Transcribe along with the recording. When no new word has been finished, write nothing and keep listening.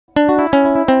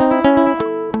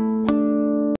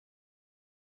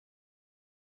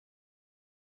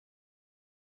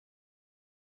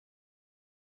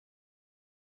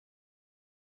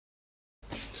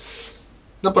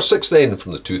Number 6 then,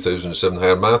 from the 2007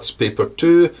 Higher Maths paper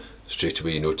 2. Straight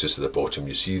away you notice at the bottom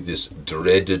you see this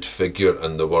dreaded figure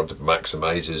and the word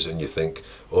maximises, and you think,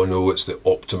 oh no, it's the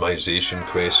optimisation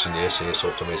question. Yes,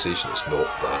 optimisation. It's not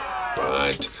that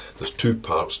bad. There's 2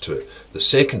 parts to it. The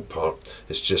second part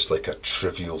is just like a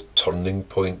trivial turning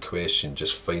point question,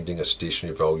 just finding a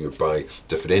stationary value by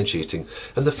differentiating,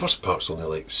 and the first part's only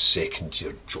like second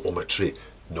year geometry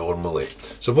normally.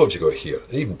 So what have you got here?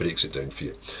 It even breaks it down for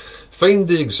you. Find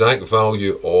the exact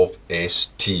value of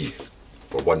ST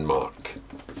for 1 mark.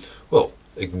 Well,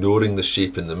 ignoring the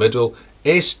shape in the middle,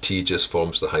 ST just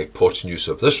forms the hypotenuse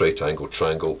of this right angle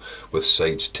triangle with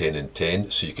sides 10 and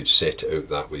 10, so you could set it out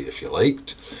that way if you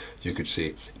liked. You could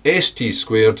say ST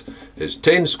squared is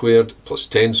 10 squared plus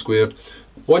 10 squared,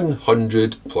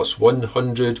 100 plus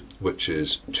 100, which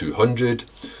is 200.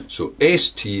 So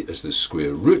ST is the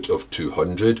square root of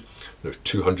 200. Now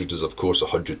 200 is of course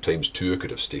 100 times 2, I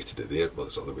could have stated it there, well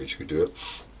there's other ways you could do it,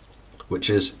 which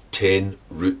is 10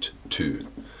 root 2.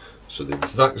 So the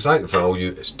exact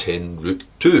value is 10 root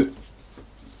 2.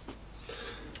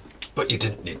 But you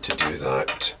didn't need to do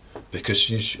that, because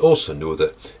you also know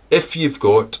that if you've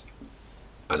got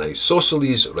an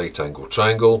isosceles right angle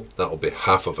triangle, that will be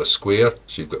half of a square,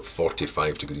 so you've got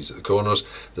 45 degrees at the corners.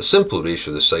 The simple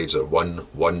ratio of the sides are 1,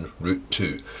 1, root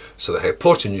 2. So the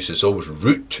hypotenuse is always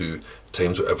root 2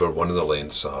 times whatever one of the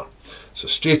lengths are. So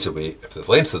straight away, if the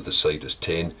length of the side is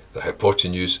 10, the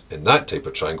hypotenuse in that type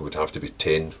of triangle would have to be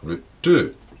 10 root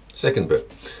 2. Second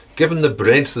bit, given the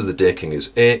breadth of the decking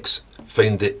is x,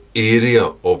 find the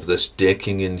area of this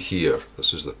decking in here.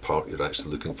 This is the part you're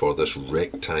actually looking for, this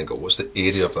rectangle. What's the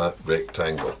area of that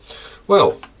rectangle?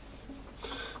 Well,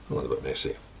 a little bit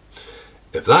messy.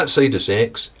 If that side is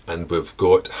x and we've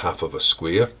got half of a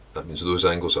square, that means those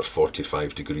angles are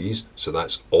 45 degrees, so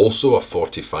that's also a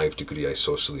 45 degree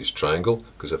isosceles triangle,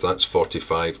 because if that's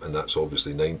 45 and that's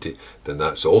obviously 90, then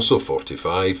that's also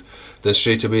 45, then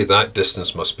straight away that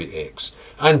distance must be x.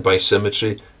 And by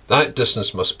symmetry, that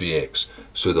distance must be x.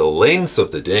 So the length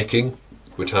of the decking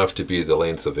would have to be the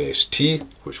length of ST,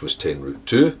 which was 10 root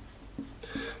 2,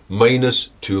 minus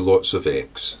 2 lots of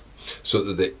x. So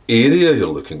that the area you're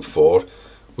looking for,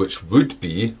 which would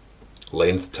be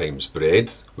length times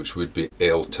breadth, which would be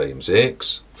L times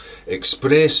x,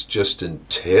 expressed just in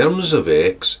terms of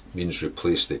x, means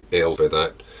replace the L by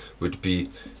that, would be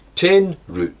 10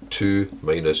 root 2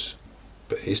 minus,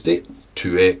 bit hasty,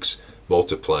 2x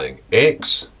multiplying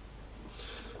x,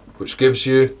 which gives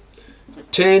you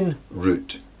 10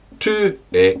 root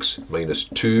 2x minus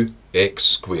 2x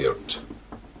squared.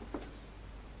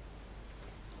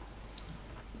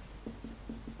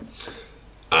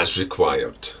 As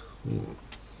required.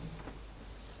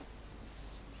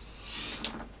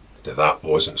 Now that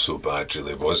wasn't so bad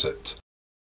really, was it?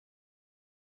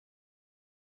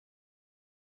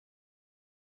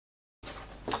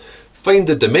 Find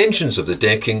the dimensions of the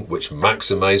decking which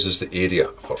maximises the area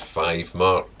for 5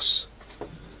 marks.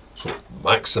 So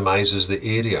maximises the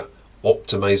area,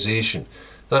 optimisation.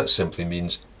 That simply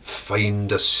means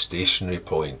find a stationary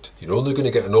point. You're only going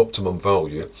to get an optimum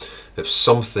value if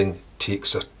something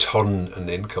takes a turn and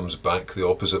then comes back the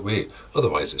opposite way.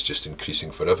 Otherwise it's just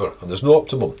increasing forever and there's no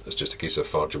optimum. It's just a case of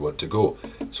how far do you want to go.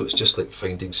 So it's just like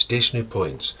finding stationary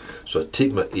points. So I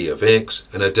take my a of x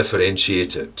and I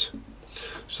differentiate it.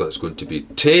 So that's going to be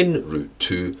 10 root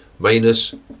 2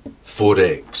 minus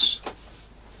 4x.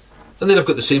 And then I've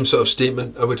got the same sort of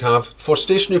statement I would have for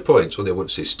stationary points, only I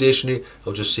won't say stationary,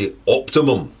 I'll just say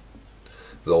optimum.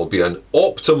 There'll be an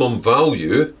optimum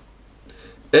value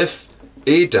if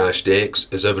a dashed x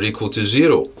is ever equal to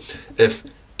 0. If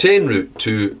 10 root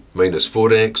 2 minus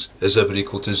 4x is ever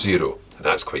equal to 0. And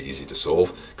that's quite easy to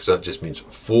solve, because that just means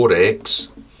 4x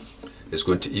is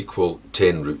going to equal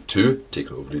 10 root 2,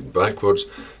 taking over reading backwards.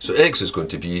 So x is going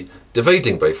to be,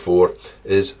 dividing by 4,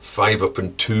 is 5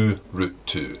 upon 2 root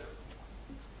 2.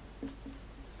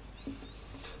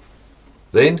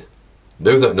 Then,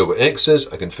 now that I know what x is,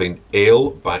 I can find L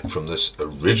back from this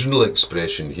original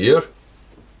expression here.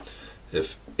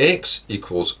 If x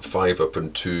equals 5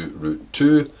 upon 2 root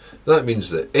 2, that means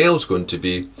that L is going to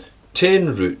be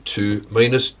 10 root 2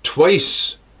 minus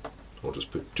twice, I'll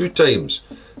just put 2 times,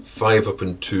 5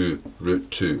 upon 2 root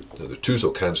 2. Now the 2's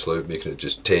will cancel out, making it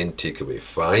just 10 take away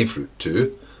 5 root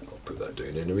 2. I'll put that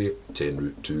down anyway. 10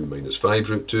 root 2 minus 5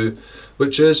 root 2,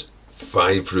 which is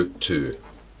 5 root 2.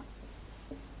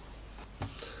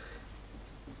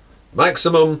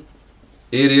 Maximum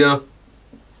area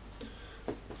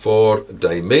for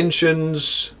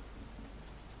dimensions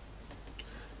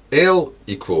L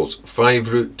equals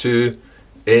 5 root 2,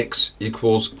 x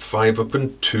equals 5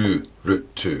 upon 2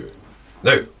 root 2.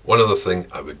 Now, one other thing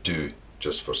I would do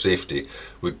just for safety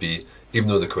would be, even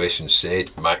though the question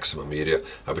said maximum area,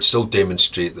 I would still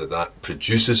demonstrate that that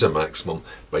produces a maximum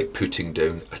by putting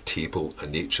down a table, a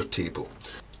nature table.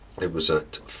 It was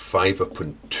at 5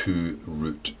 upon 2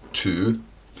 root 2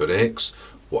 for x.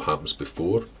 What happens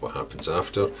before, what happens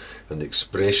after, and the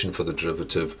expression for the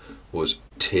derivative was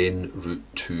 10 root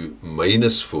 2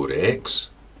 minus 4x.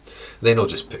 Then I'll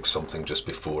just pick something just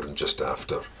before and just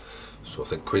after. So I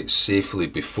think quite safely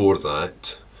before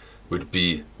that would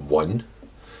be 1,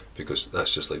 because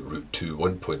that's just like root 2,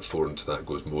 1.4 into that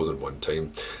goes more than one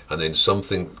time. And then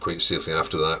something quite safely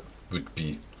after that would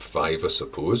be 5, I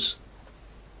suppose.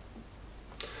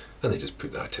 And then just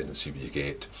put that in and see what you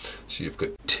get. So you've got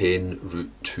 10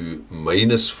 root 2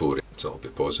 minus 4, so that'll be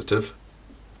positive.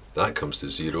 That comes to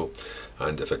 0.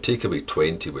 And if I take away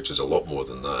 20, which is a lot more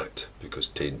than that, because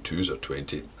 10 2s are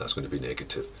 20, that's going to be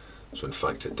negative. So in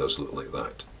fact it does look like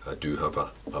that. I do have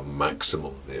a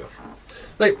maximum there.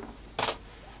 Right,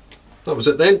 that was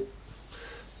it then.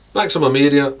 Maximum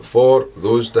area for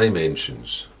those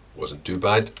dimensions. Wasn't too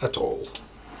bad at all.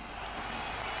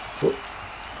 Oh.